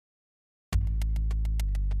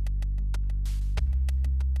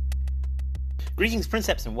Greetings,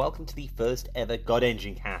 Princeps, and welcome to the first ever God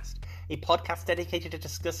Engine cast, a podcast dedicated to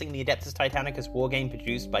discussing the Adeptus Titanicus wargame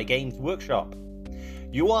produced by Games Workshop.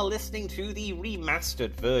 You are listening to the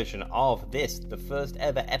remastered version of this, the first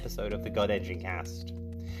ever episode of the God Engine cast.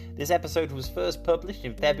 This episode was first published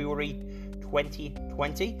in February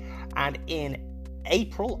 2020, and in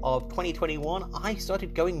April of 2021, I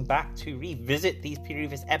started going back to revisit these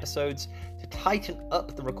previous episodes to tighten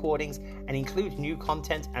up the recordings and include new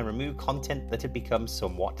content and remove content that had become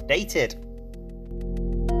somewhat dated.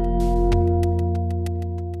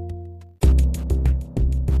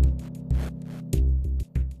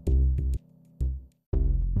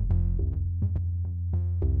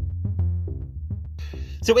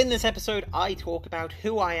 So in this episode, I talk about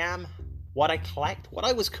who I am, what I collect, what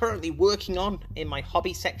I was currently working on in my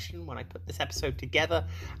hobby section when I put this episode together,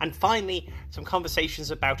 and finally, some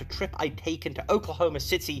conversations about a trip I'd taken to Oklahoma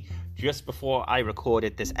City just before I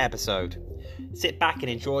recorded this episode. Sit back and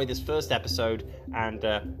enjoy this first episode,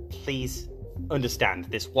 and please understand,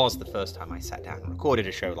 this was the first time I sat down and recorded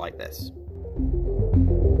a show like this.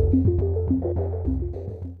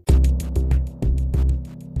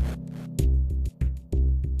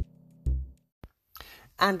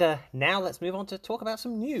 And now let's move on to talk about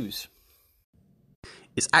some news.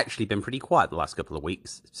 It's actually been pretty quiet the last couple of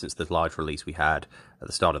weeks since the large release we had at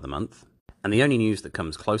the start of the month. And the only news that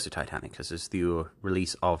comes close to Titanicus is the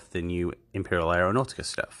release of the new Imperial Aeronautica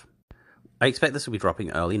stuff. I expect this will be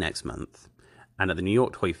dropping early next month. And at the New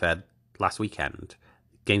York Toy Fair last weekend,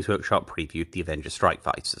 Games Workshop previewed the Avenger Strike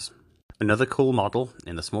Fighters. Another cool model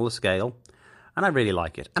in the smaller scale, and I really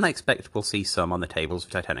like it. And I expect we'll see some on the tables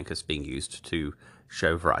of Titanicus being used to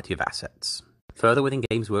show a variety of assets. Further within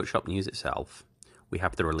Games Workshop news itself, we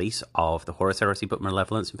have the release of the Horus Heresy Book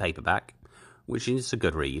Malevolence in paperback, which is a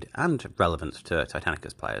good read and relevant to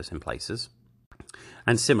Titanicus players in places.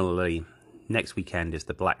 And similarly, next weekend is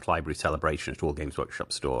the Black Library celebration at all Games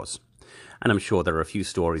Workshop stores. And I'm sure there are a few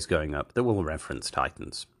stories going up that will reference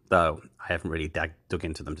Titans, though I haven't really dug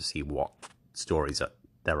into them to see what stories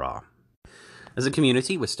there are. As a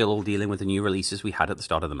community, we're still all dealing with the new releases we had at the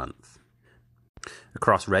start of the month.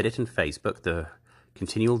 Across Reddit and Facebook, the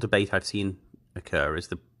continual debate I've seen occur is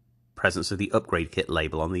the presence of the upgrade kit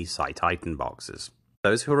label on these Sci Titan boxes.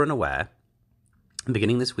 Those who are unaware,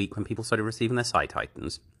 beginning this week when people started receiving their Sci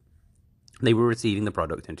Titans, they were receiving the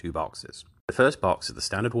product in two boxes. The first box is the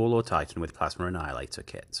standard Warlord Titan with Plasma Annihilator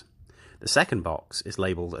kit. The second box is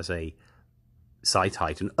labelled as a Sci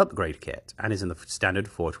Titan upgrade kit and is in the standard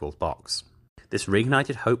Forge World box. This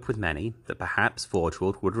reignited hope with many that perhaps Forge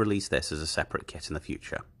World would release this as a separate kit in the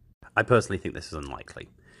future. I personally think this is unlikely.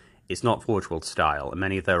 It's not Forge World style, and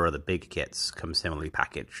many of their other big kits come similarly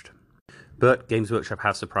packaged. But Games Workshop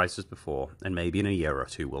have surprised us before, and maybe in a year or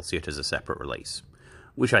two we'll see it as a separate release,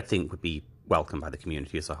 which I think would be welcomed by the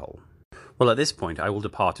community as a whole. Well, at this point, I will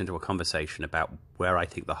depart into a conversation about where I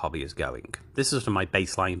think the hobby is going. This is sort of my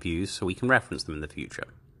baseline views, so we can reference them in the future.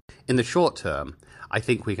 In the short term, I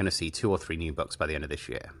think we're going to see 2 or 3 new books by the end of this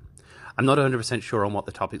year. I'm not 100% sure on what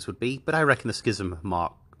the topics would be, but I reckon the Schism of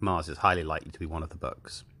Mars is highly likely to be one of the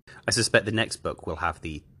books. I suspect the next book will have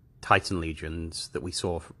the Titan Legions that we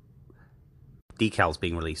saw decals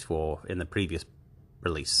being released for in the previous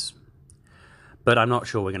release. But I'm not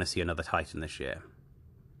sure we're going to see another Titan this year.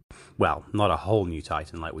 Well, not a whole new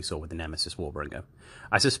Titan like we saw with the Nemesis Warbringer.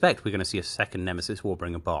 I suspect we're going to see a second Nemesis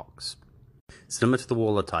Warbringer box. Similar to the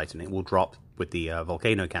Warlord Titan, it will drop with the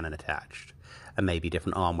Volcano Cannon attached, and maybe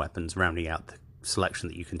different arm weapons rounding out the selection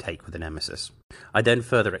that you can take with the Nemesis. I then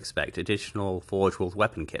further expect additional Forge World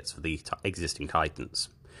weapon kits for the existing Titans.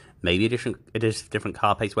 Maybe different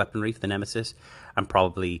card-based weaponry for the Nemesis, and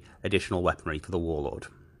probably additional weaponry for the Warlord.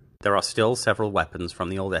 There are still several weapons from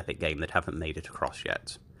the old Epic game that haven't made it across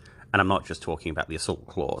yet. And I'm not just talking about the Assault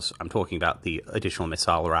Claws, I'm talking about the additional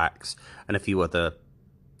missile racks, and a few other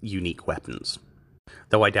unique weapons.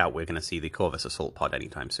 Though I doubt we're going to see the Corvus Assault Pod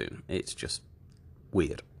anytime soon. It's just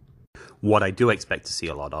weird. What I do expect to see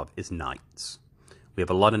a lot of is Knights. We have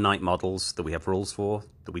a lot of Knight models that we have rules for,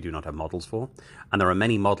 that we do not have models for, and there are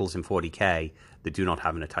many models in 40k that do not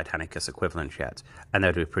have a Titanicus equivalent yet, and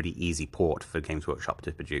they'll do a pretty easy port for Games Workshop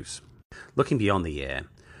to produce. Looking beyond the year,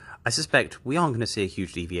 I suspect we aren't going to see a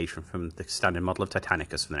huge deviation from the standard model of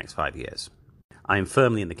Titanicus for the next 5 years. I am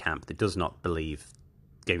firmly in the camp that does not believe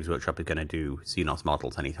Games Workshop are going to do Xenos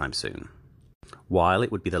models anytime soon. While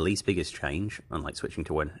it would be the least biggest change, unlike switching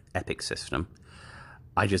to an Epic system,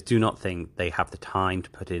 I just do not think they have the time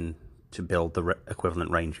to put in to build the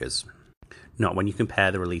equivalent ranges. Not when you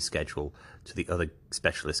compare the release schedule to the other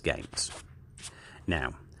specialist games.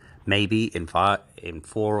 Now, maybe in 4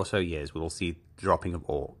 or so years we will see dropping of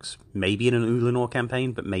orcs. Maybe in an Ulanor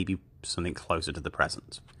campaign, but maybe something closer to the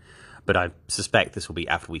present. But I suspect this will be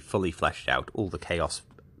after we fully fleshed out all the Chaos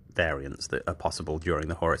variants that are possible during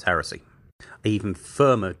the Horus Heresy. I even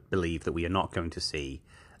firmer believe that we are not going to see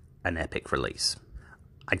an Epic release.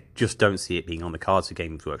 I just don't see it being on the cards for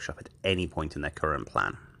Games Workshop at any point in their current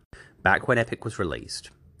plan. Back when Epic was released,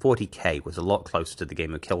 40k was a lot closer to the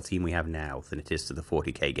game of Kill Team we have now than it is to the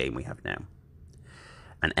 40k game we have now.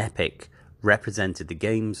 And Epic represented the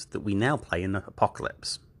games that we now play in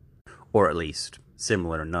Apocalypse, or at least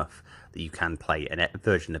similar enough that you can play a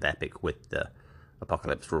version of Epic with the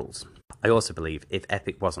Apocalypse rules. I also believe if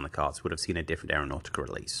Epic was on the cards, we would have seen a different Aeronautica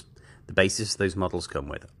release. The bases those models come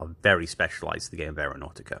with are very specialised to the game of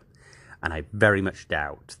Aeronautica, and I very much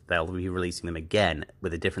doubt they'll be releasing them again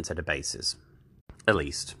with a different set of bases. At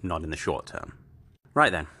least, not in the short term.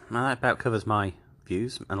 Right then, well, that about covers my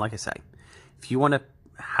views, and like I say, if you want to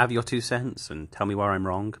have your 2 cents and tell me where I'm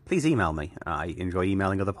wrong, please email me. I enjoy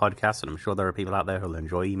emailing other podcasts, and I'm sure there are people out there who'll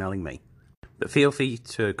enjoy emailing me. But feel free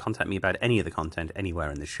to contact me about any of the content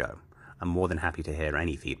anywhere in this show. I'm more than happy to hear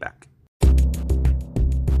any feedback.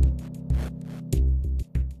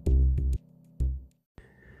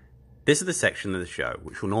 This is the section of the show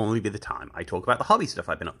which will normally be the time I talk about the hobby stuff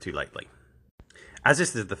I've been up to lately. As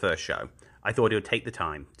this is the first show, I thought it would take the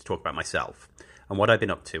time to talk about myself and what I've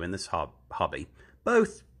been up to in this hobby,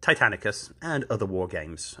 both Titanicus and other war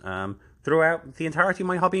games, throughout the entirety of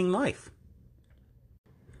my hobbying life.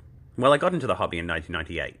 Well, I got into the hobby in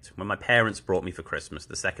 1998 when my parents brought me for Christmas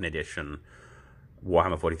the second edition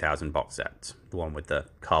Warhammer 40,000 box set, the one with the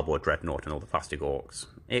cardboard dreadnought and all the plastic orcs.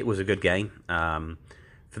 It was a good game.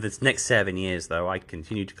 For the next 7 years, though, I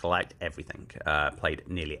continued to collect everything. Played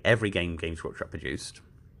nearly every game Games Workshop produced.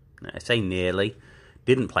 I say nearly.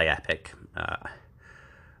 Didn't play Epic.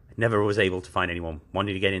 Never was able to find anyone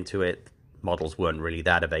wanting to get into it. Models weren't really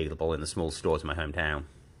that available in the small stores in my hometown.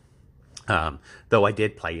 Though I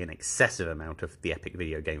did play an excessive amount of the Epic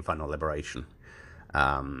video game Final Liberation.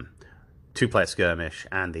 2-player skirmish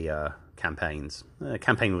and the campaigns. The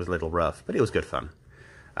campaign was a little rough, but it was good fun.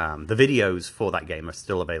 The videos for that game are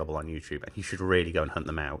still available on YouTube, and you should really go and hunt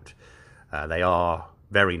them out. They are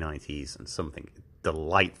very 90s and something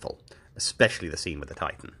delightful, especially the scene with the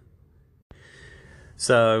Titan.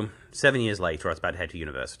 So, 7 years later, I was about to head to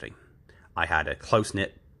university. I had a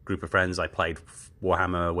close-knit group of friends I played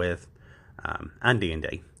Warhammer with, and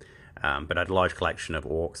D&D, but I had a large collection of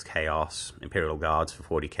Orcs, Chaos, Imperial Guards for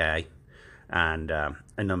 40k, and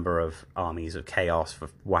a number of armies of Chaos for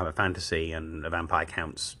Warhammer Fantasy and a Vampire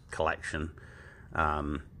Counts collection.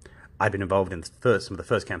 I've been involved in some of the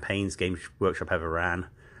first campaigns Games Workshop ever ran.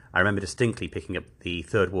 I remember distinctly picking up the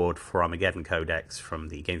Third Ward for Armageddon Codex from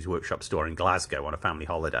the Games Workshop store in Glasgow on a family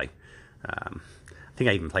holiday. I think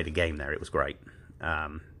I even played a game there. It was great.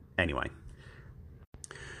 Anyway.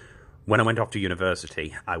 When I went off to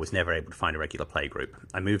university, I was never able to find a regular play group.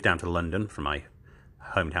 I moved down to London from my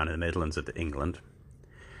hometown in the Midlands of England,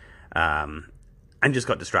 and just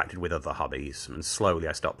got distracted with other hobbies, and slowly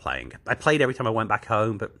I stopped playing. I played every time I went back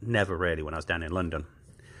home, but never really when I was down in London.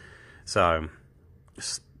 So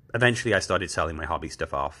eventually I started selling my hobby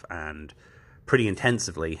stuff off, and pretty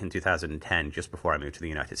intensively in 2010, just before I moved to the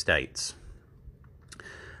United States.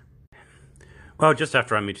 Well, just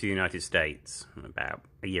after I moved to the United States, about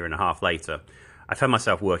a year and a half later, I found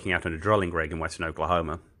myself working out on a drilling rig in western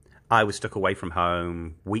Oklahoma. I was stuck away from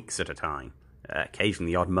home weeks at a time,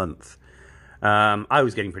 occasionally the odd month. I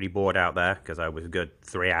was getting pretty bored out there because I was a good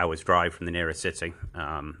 3 hours drive from the nearest city,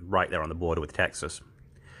 right there on the border with Texas.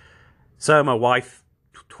 So my wife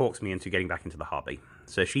talks me into getting back into the hobby.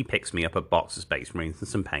 So she picks me up a box of Space Marines and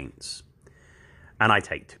some paints, and I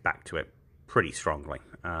take back to it pretty strongly.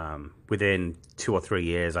 Within 2 or 3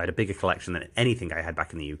 years, I had a bigger collection than anything I had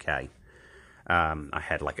back in the UK. I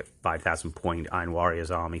had like a 5,000 point Iron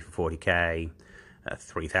Warriors army for 40k, a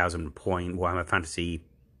 3,000 point Warhammer Fantasy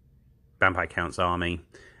Vampire Counts army,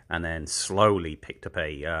 and then slowly picked up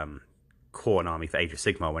a Khorne army for Age of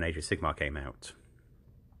Sigmar when Age of Sigmar came out.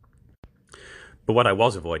 But what I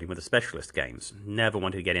was avoiding were the specialist games. Never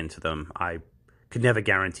wanted to get into them. I could never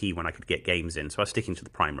guarantee when I could get games in, so I was sticking to the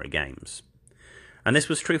primary games. And this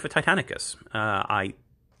was true for Titanicus. I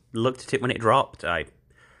looked at it when it dropped. I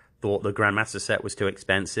thought the Grandmaster set was too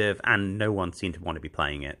expensive, and no one seemed to want to be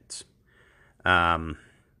playing it. But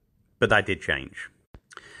that did change.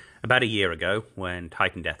 About a year ago, when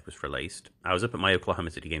Titan Death was released, I was up at my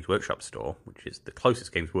Oklahoma City Games Workshop store, which is the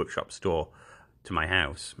closest Games Workshop store to my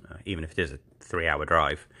house, even if it is a 3-hour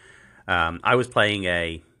drive. I was playing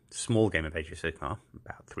a small game of Age of Sigmar,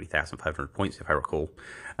 about 3,500 points if I recall,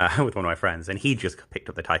 with one of my friends, and he just picked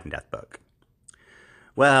up the Titan Death book.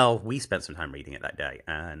 Well, we spent some time reading it that day,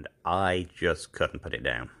 and I just couldn't put it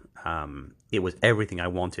down. It was everything I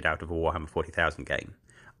wanted out of a Warhammer 40,000 game.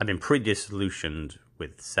 I've been pretty disillusioned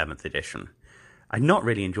with 7th edition. I've not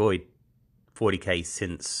really enjoyed 40k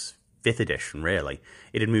since 5th edition, really.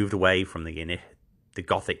 It had moved away from the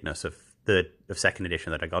gothicness of 2nd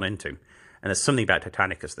edition that I got into. And there's something about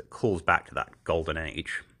Titanicus that calls back to that golden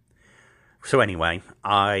age. So anyway,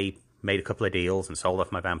 I made a couple of deals and sold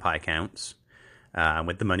off my vampire counts.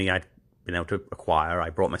 With the money I'd been able to acquire, I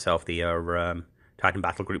brought myself the Titan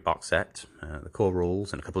Battle Group box set, the core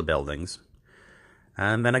rules, and a couple of buildings.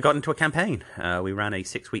 And then I got into a campaign. We ran a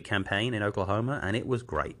 6-week campaign in Oklahoma, and it was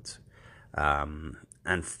great.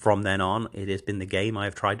 And from then on, it has been the game I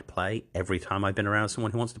have tried to play every time I've been around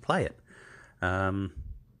someone who wants to play it.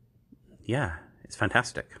 Yeah, it's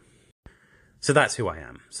fantastic. So that's who I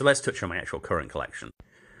am. So let's touch on my actual current collection.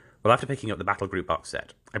 Well, after picking up the Battle Group box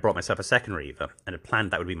set, I brought myself a second Reaver and had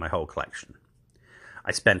planned that would be my whole collection.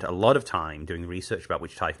 I spent a lot of time doing research about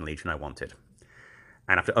which Titan Legion I wanted.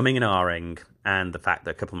 And after umming and ahhing, and the fact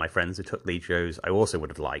that a couple of my friends who took Legios I also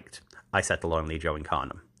would have liked, I settled on Legio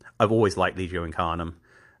Incarnum. I've always liked Legio Incarnum.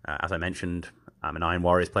 As I mentioned, I'm an Iron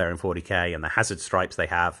Warriors player in 40k, and the hazard stripes they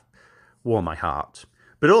have warm my heart.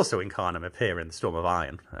 But also Incarnum appear in the Storm of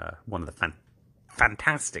Iron, one of the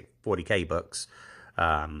fantastic 40k books.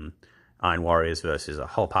 Iron Warriors versus a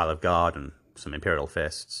whole pile of Guard and some Imperial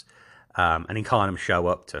Fists. And Incarnum show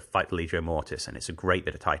up to fight the Legio Mortis, and it's a great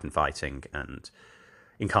bit of Titan fighting, and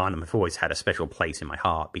Incarnum have always had a special place in my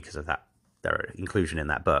heart because of their inclusion in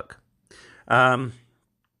that book.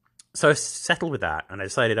 So I settled with that, and I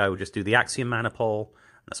decided I would just do the Axiom Maniple.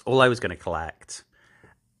 That's all I was going to collect.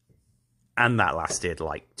 And that lasted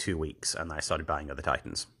like 2 weeks, and I started buying other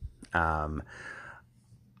Titans.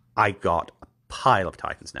 I got a pile of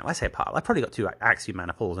Titans now. I say a pile. I probably got 2 Axiom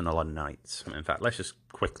Maniples and a lot of Knights. In fact, let's just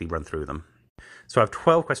quickly run through them. So I have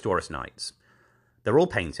 12 Questoris Knights. They're all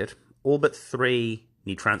painted. All but 3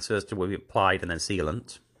 need transfers to be applied and then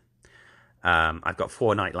sealant. I've got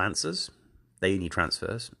 4 Knight Lancers. They need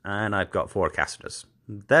transfers. And I've got 4 Castors.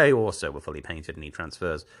 They also were fully painted and need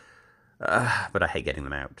transfers. But I hate getting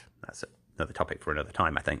them out. That's another topic for another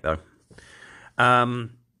time, I think, though.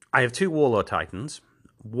 I have 2 Warlord Titans.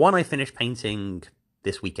 One I finished painting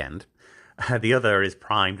this weekend. The other is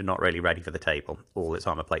primed and not really ready for the table. All its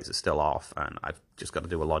armor plates are still off, and I've just got to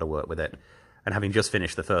do a lot of work with it. And having just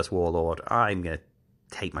finished the first Warlord, I'm going to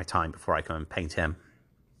take my time before I go and paint him.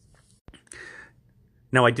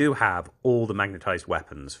 Now, I do have all the magnetized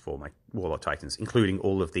weapons for my Warlord Titans, including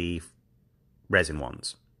all of the resin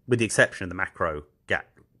ones, with the exception of the macro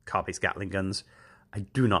Carpace Gatling guns. I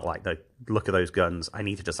do not like the look of those guns. I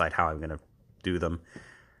need to decide how I'm going to do them.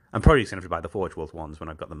 I'm probably just going to have to buy the Forge World ones when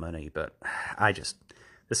I've got the money, but there's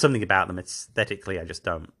something about them aesthetically I just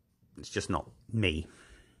don't. It's just not me.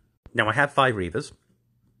 Now, I have 5 Reavers.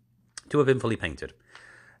 2 have been fully painted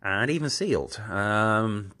and even sealed.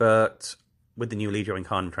 But with the new Legio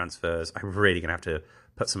Incarnum transfers, I'm really going to have to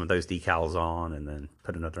put some of those decals on and then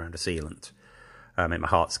put another round of sealant. Make my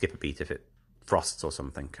heart skip a beat if it frosts or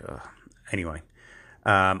something. Anyway,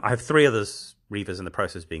 I have 3 others Reavers in the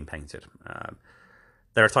process of being painted.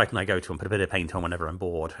 They're a Titan I go to and put a bit of paint on whenever I'm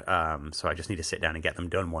bored, so I just need to sit down and get them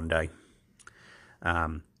done one day.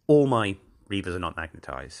 All my Reavers are not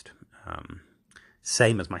magnetized.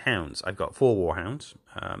 Same as my Hounds. I've got 4 Warhounds,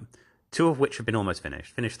 2 of which have been almost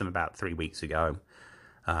finished. Finished them about 3 weeks ago.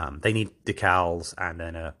 They need decals and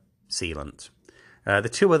then a sealant. The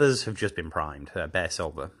 2 others have just been primed, bare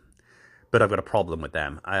silver. But I've got a problem with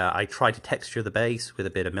them. I tried to texture the base with a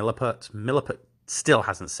bit of Milliput. Milliput still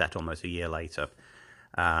hasn't set almost a year later.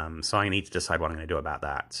 So I need to decide what I'm going to do about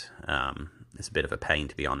that. It's a bit of a pain,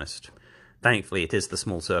 to be honest. Thankfully, it is the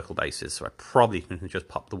small circle bases, so I probably can just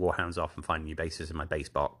pop the Warhounds off and find new bases in my base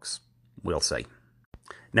box. We'll see.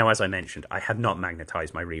 Now, as I mentioned, I have not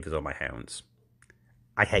magnetized my Reavers or my Hounds.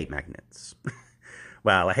 I hate magnets.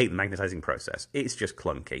 Well, I hate the magnetizing process. It's just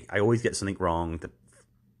clunky. I always get something wrong. The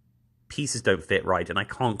pieces don't fit right, and I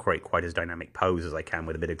can't create quite as dynamic pose as I can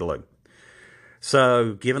with a bit of glue.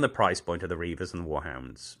 So, given the price point of the Reavers and the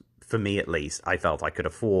Warhounds, for me at least, I felt I could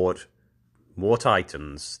afford more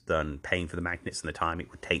Titans than paying for the magnets and the time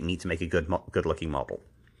it would take me to make a good-looking model.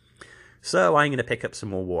 So I'm going to pick up some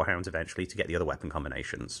more Warhounds eventually to get the other weapon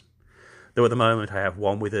combinations. Though at the moment I have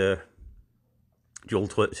one with a dual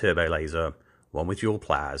turbo laser, one with dual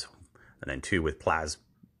plas, and then 2 with plas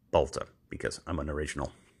bolter, because I'm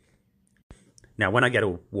unoriginal. Now, when I get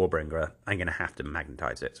a Warbringer, I'm going to have to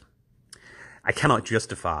magnetize it. I cannot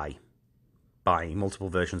justify buying multiple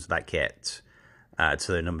versions of that kit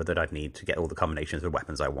to the number that I'd need to get all the combinations of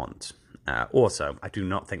weapons I want. Also, I do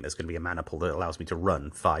not think there's going to be a maniple that allows me to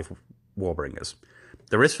run 5 Warbringers.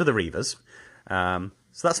 There is for the Reavers,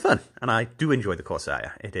 so that's fun, and I do enjoy the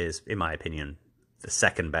Corsair. It is, in my opinion, the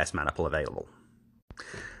second best maniple available.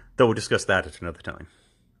 Though we'll discuss that at another time.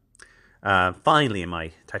 Finally, in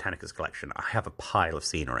my Titanicus collection, I have a pile of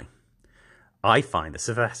scenery. I find the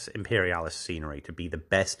Cives Imperialis scenery to be the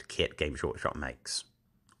best kit Games Workshop makes.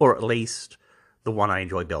 Or at least, the one I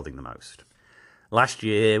enjoy building the most. Last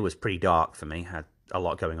year was pretty dark for me, had a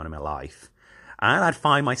lot going on in my life. And I'd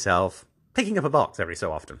find myself picking up a box every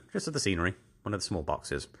so often, just of the scenery, one of the small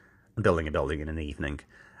boxes, and building a building in an evening.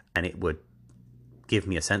 And it would give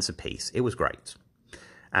me a sense of peace. It was great.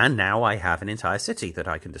 And now I have an entire city that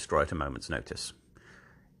I can destroy at a moment's notice.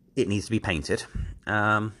 It needs to be painted.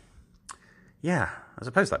 Yeah, I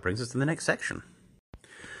suppose that brings us to the next section.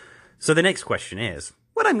 So the next question is,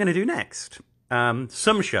 what I'm going to do next?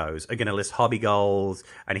 Some shows are going to list hobby goals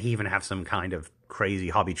and even have some kind of crazy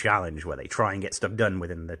hobby challenge where they try and get stuff done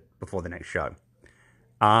before the next show.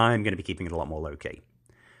 I'm going to be keeping it a lot more low-key.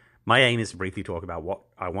 My aim is to briefly talk about what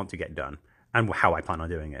I want to get done and how I plan on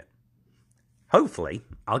doing it. Hopefully,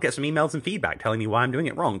 I'll get some emails and feedback telling me why I'm doing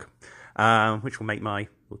it wrong, which will make my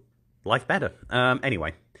life better.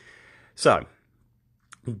 Anyway, so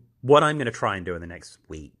what I'm going to try and do in the next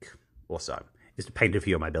week or so is to paint a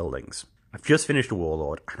few of my buildings. I've just finished a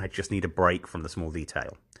Warlord, and I just need a break from the small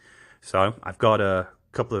detail. So I've got a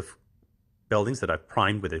couple of buildings that I've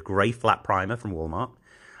primed with a grey flat primer from Walmart.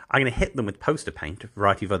 I'm going to hit them with poster paint, a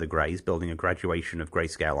variety of other greys, building a graduation of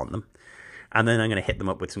grayscale on them. And then I'm going to hit them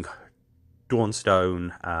up with some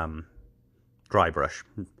Dawnstone dry brush.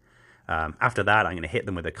 After that, I'm going to hit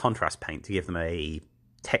them with a contrast paint to give them a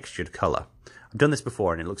textured colour. I've done this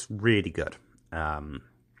before, and it looks really good. I'm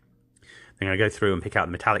going to go through and pick out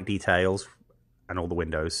the metallic details and all the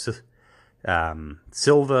windows.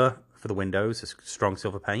 Silver for the windows, a strong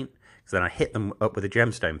silver paint. So then I hit them up with a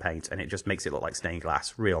gemstone paint, and it just makes it look like stained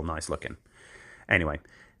glass. Real nice looking. Anyway,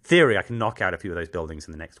 theory, I can knock out a few of those buildings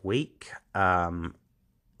in the next week.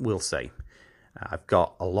 We'll see. I've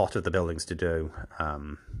got a lot of the buildings to do.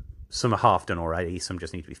 Some are half done already. Some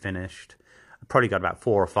just need to be finished. I've probably got about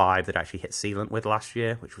 4 or 5 that actually hit sealant with last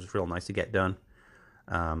year, which was real nice to get done.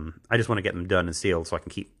 I just want to get them done and sealed so I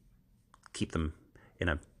can keep them in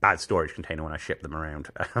a bad storage container when I ship them around.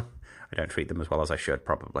 I don't treat them as well as I should,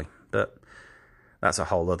 probably. But that's a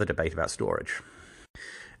whole other debate about storage.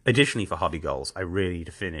 Additionally, for hobby goals, I really need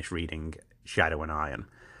to finish reading Shadow and Iron.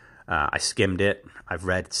 I skimmed it. I've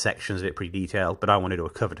read sections of it pretty detailed, but I want to do a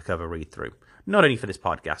cover-to-cover read-through. Not only for this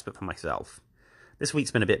podcast, but for myself. This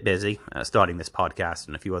week's been a bit busy, starting this podcast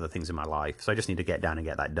and a few other things in my life, so I just need to get down and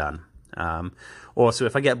get that done. Also,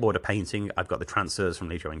 if I get bored of painting, I've got the transfers from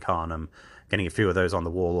Legio Incarnum. Getting a few of those on the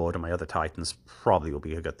Warlord and my other Titans probably will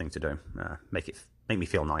be a good thing to do. Make me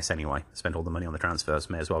feel nice anyway. Spend all the money on the transfers,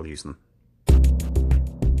 may as well use them.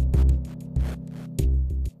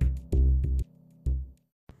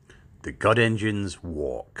 The God Engine's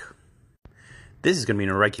Walk. This is going to be an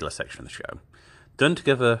irregular section of the show, done to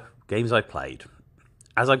cover games I played.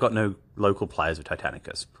 As I've got no local players of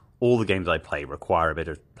Titanicus, all the games I play require a bit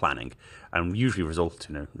of planning and usually result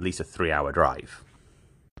in at least a 3-hour drive.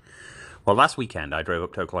 Well, last weekend I drove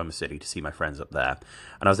up to Oklahoma City to see my friends up there,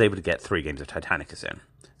 and I was able to get 3 games of Titanicus in.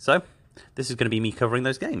 So, this is going to be me covering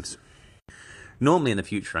those games. Normally in the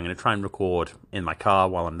future I'm going to try and record in my car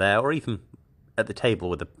while I'm there, or even at the table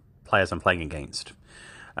with the players I'm playing against.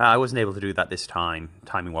 I wasn't able to do that this time.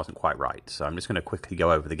 Timing wasn't quite right, so I'm just going to quickly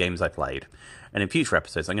go over the games I played. And in future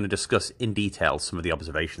episodes, I'm going to discuss in detail some of the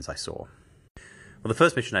observations I saw. Well, the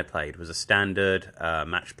first mission I played was a standard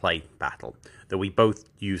match play battle, though we both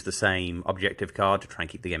used the same objective card to try and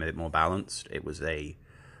keep the game a bit more balanced. It was a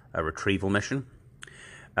retrieval mission.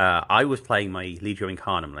 I was playing my Legio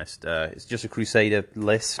Incarnum list. It's just a Crusader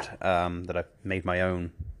list that I've made my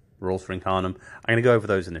own rules for Incarnum. I'm going to go over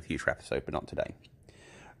those in a future episode, but not today.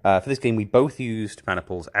 For this game, we both used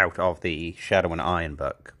maniples out of the Shadow and Iron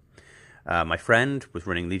book. My friend was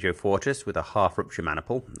running Legio Fortis with a half-rupture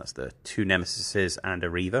maniple. That's the 2 Nemesises and a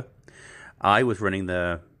Reaver. I was running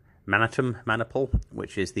the Manitum maniple,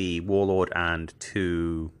 which is the Warlord and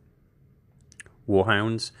 2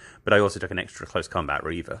 Warhounds. But I also took an extra close combat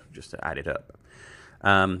Reaver, just to add it up.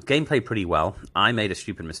 Game played pretty well. I made a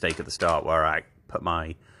stupid mistake at the start where I put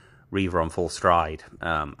my Reaver on full stride.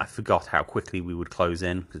 I forgot how quickly we would close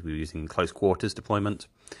in because we were using close quarters deployment.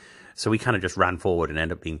 So we kind of just ran forward and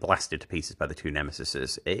ended up being blasted to pieces by the 2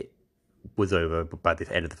 Nemesises. It was over by the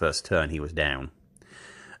end of the first turn. He was down.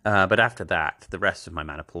 But after that, the rest of my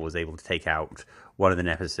maniple was able to take out one of the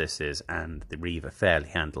Nemesises and the Reaver fairly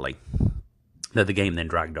handily. Though the game then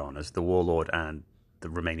dragged on as the Warlord and the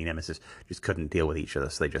remaining Nemesis just couldn't deal with each other,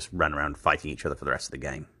 so they just ran around fighting each other for the rest of the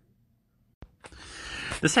game.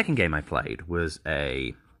 The second game I played was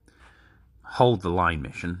a hold the line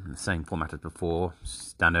mission, in the same format as before,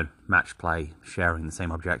 standard match play, sharing the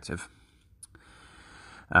same objective.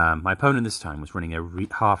 My opponent this time was running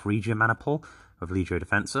a half Regia maniple of Legio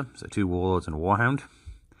Defensor, so 2 Warlords and a Warhound.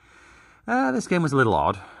 This game was a little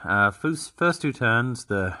odd. First 2 turns,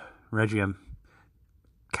 the Regia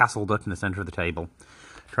castled up in the centre of the table,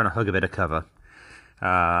 trying to hug a bit of cover.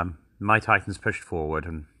 My Titans pushed forward,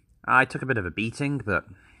 and I took a bit of a beating, but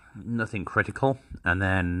nothing critical. And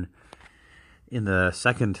then in the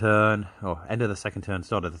second turn, or end of the second turn,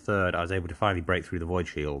 start of the third, I was able to finally break through the Void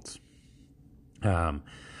Shields.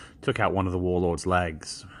 Took out one of the Warlord's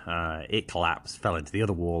legs. It collapsed, fell into the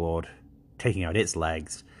other Warlord, taking out its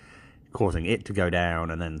legs, causing it to go down,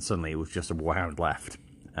 and then suddenly it was just a Warhound left.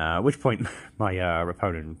 At which point my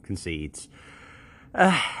opponent concedes.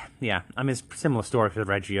 Yeah, I mean, it's a similar story for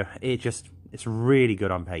Regia. It's really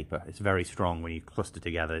good on paper. It's very strong when you cluster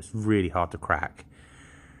together. It's really hard to crack.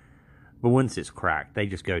 But once it's cracked, they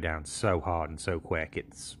just go down so hard and so quick.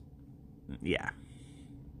 Yeah.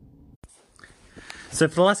 So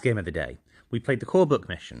for the last game of the day, we played the core book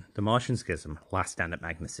mission, The Martian Schism, Last Stand at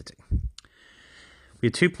Magna City. We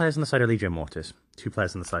had 2 players on the side of Legio Mortis, 2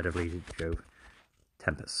 players on the side of Legio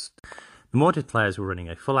Tempest. The Mortis players were running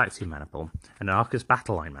a full Axiom maniple and an Arcus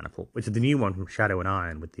Battle Line maniple, which is the new one from Shadow and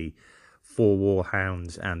Iron with the 4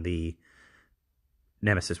 Warhounds and the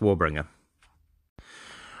Nemesis Warbringer.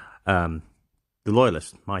 The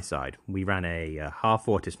Loyalists, my side, we ran a half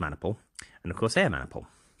Fortis maniple and of course Air maniple.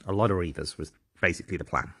 A lot of Reavers was basically the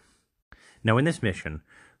plan. Now in this mission,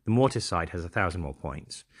 the Mortis side has 1,000 more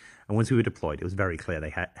points, and once we were deployed, it was very clear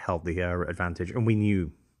they held the advantage, and we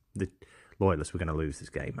knew the Loyalists were going to lose this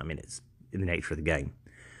game. I mean, it's in the nature of the game.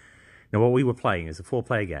 Now what we were playing is a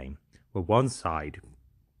 4-player game, where one side,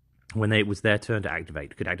 when it was their turn to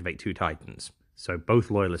activate, could activate 2 Titans. So both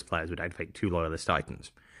Loyalist players would activate 2 Loyalist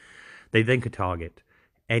Titans. They then could target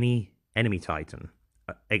any enemy Titan,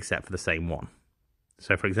 except for the same one.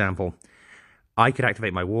 So for example, I could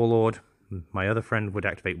activate my Warlord, my other friend would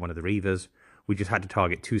activate one of the Reavers. We just had to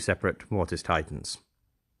target 2 separate Mortis Titans.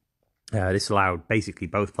 This allowed basically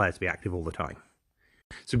both players to be active all the time.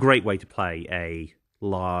 It's a great way to play a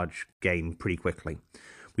large game pretty quickly.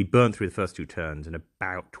 We burned through the first 2 turns in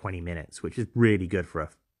about 20 minutes, which is really good for a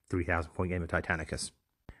 3,000 point game of Titanicus,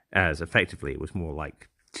 as effectively it was more like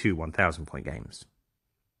 2 1,000 point games.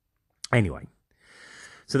 Anyway,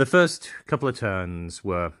 so the first couple of turns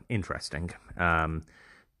were interesting.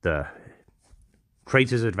 The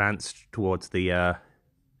traitors advanced towards the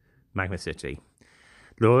Magma City.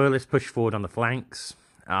 Loyalists pushed forward on the flanks.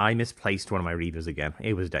 I misplaced one of my Reavers again.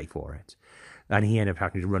 It was day for it. And he ended up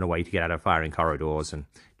having to run away to get out of firing corridors, and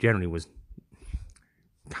generally was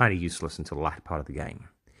kind of useless until the latter part of the game.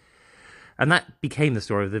 And that became the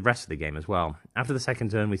story of the rest of the game as well. After the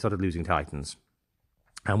second turn, we started losing Titans.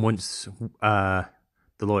 And once the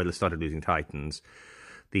Loyalists started losing Titans,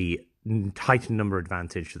 the Titan number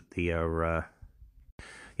advantage that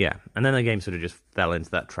and then the game sort of just fell into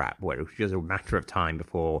that trap where it was just a matter of time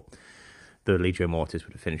before the Legio Mortis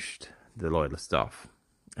would have finished the Loyalists off.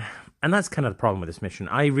 And that's kind of the problem with this mission.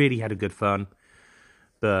 I really had a good fun,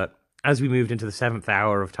 but as we moved into the 7th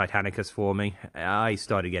hour of Titanicus for me, I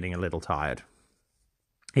started getting a little tired.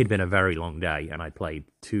 It'd been a very long day, and I played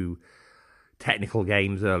 2 technical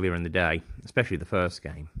games earlier in the day, especially the first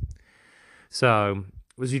game. So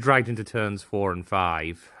as we dragged into turns 4 and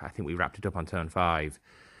 5, I think we wrapped it up on turn 5.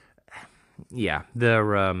 Yeah,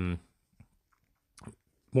 the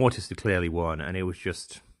Mortis had clearly won, and it was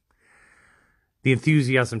just the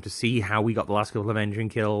enthusiasm to see how we got the last couple of engine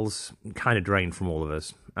kills kind of drained from all of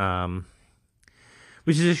us,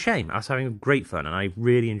 which is a shame. I was having great fun, and I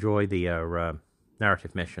really enjoy the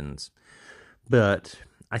narrative missions. But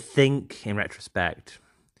I think, in retrospect,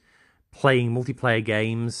 playing multiplayer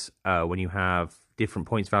games when you have different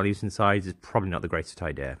points values inside is probably not the greatest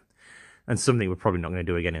idea, and something we're probably not going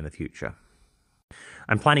to do again in the future.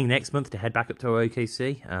 I'm planning next month to head back up to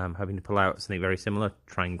OKC, hoping to pull out something very similar,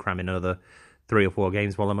 try and cram in another 3 or 4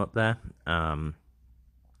 games while I'm up there.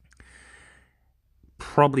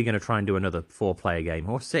 Probably going to try and do another 4-player game,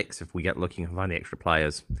 or 6 if we get lucky and find the extra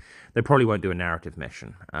players. They probably won't do a narrative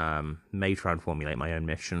mission. May try and formulate my own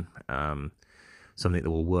mission, something that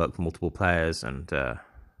will work for multiple players and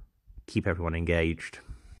keep everyone engaged.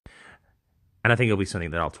 And I think it'll be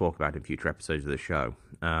something that I'll talk about in future episodes of the show.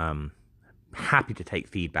 Happy to take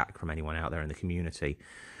feedback from anyone out there in the community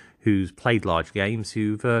who's played large games,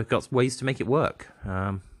 who've got ways to make it work.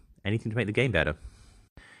 anything to make the game better.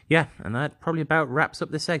 Yeah, and that probably about wraps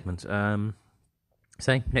up this segment. So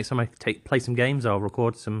next time I play some games, I'll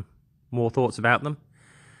record some more thoughts about them.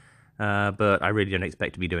 But I really don't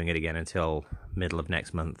expect to be doing it again until middle of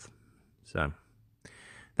next month. So,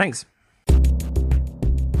 thanks.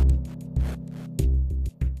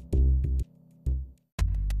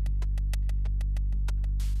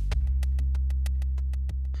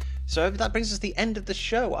 So that brings us to the end of the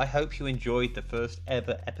show. I hope you enjoyed the first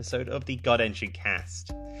ever episode of the God Engine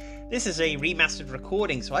Cast. This is a remastered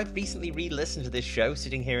recording, so I've recently re-listened to this show,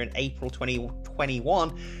 sitting here in April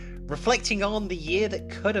 2021, reflecting on the year that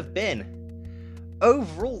could have been.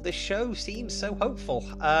 Overall, this show seems so hopeful.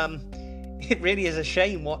 It really is a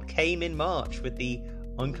shame what came in March with the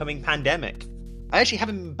oncoming pandemic. I actually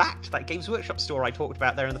haven't been back to that Games Workshop store I talked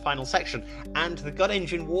about there in the final section, and the God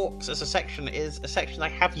Engine Walks as a section is a section I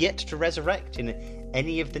have yet to resurrect in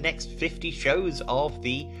any of the next 50 shows of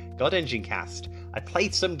the God Engine Cast. I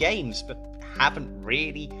played some games, but haven't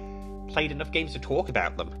really played enough games to talk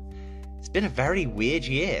about them. It's been a very weird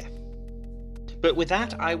year. But with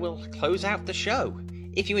that, I will close out the show.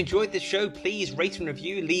 If you enjoyed this show, please rate and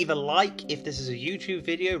review, leave a like. If this is a YouTube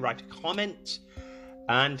video, write a comment,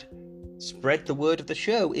 and spread the word of the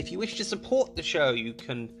show. If you wish to support the show, you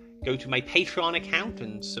can go to my Patreon account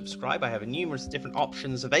and subscribe. I have numerous different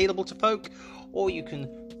options available to folk, or you can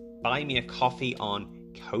buy me a coffee on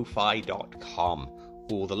ko-fi.com.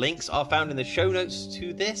 All the links are found in the show notes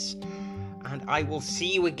to this, and I will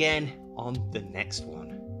see you again on the next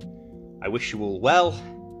one. I wish you all well,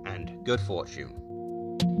 and good fortune.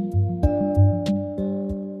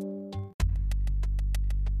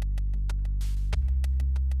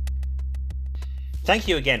 Thank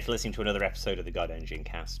you again for listening to another episode of the God Engine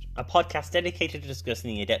Cast, a podcast dedicated to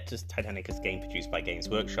discussing the Adeptus Titanicus game produced by Games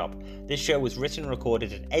Workshop. This show was written,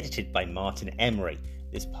 recorded, and edited by Martin Emery.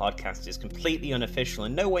 This podcast is completely unofficial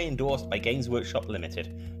and no way endorsed by Games Workshop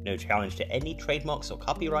Limited. No challenge to any trademarks or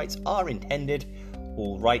copyrights are intended.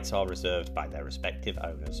 All rights are reserved by their respective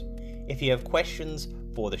owners. If you have questions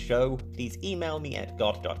for the show, please email me at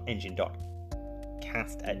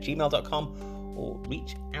god.engine.cast@gmail.com or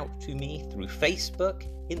reach out to me through Facebook,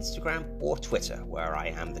 Instagram, or Twitter, where I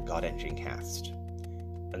am the God Engine Cast.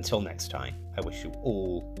 Until next time, I wish you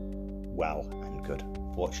all well and good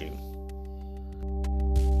fortune.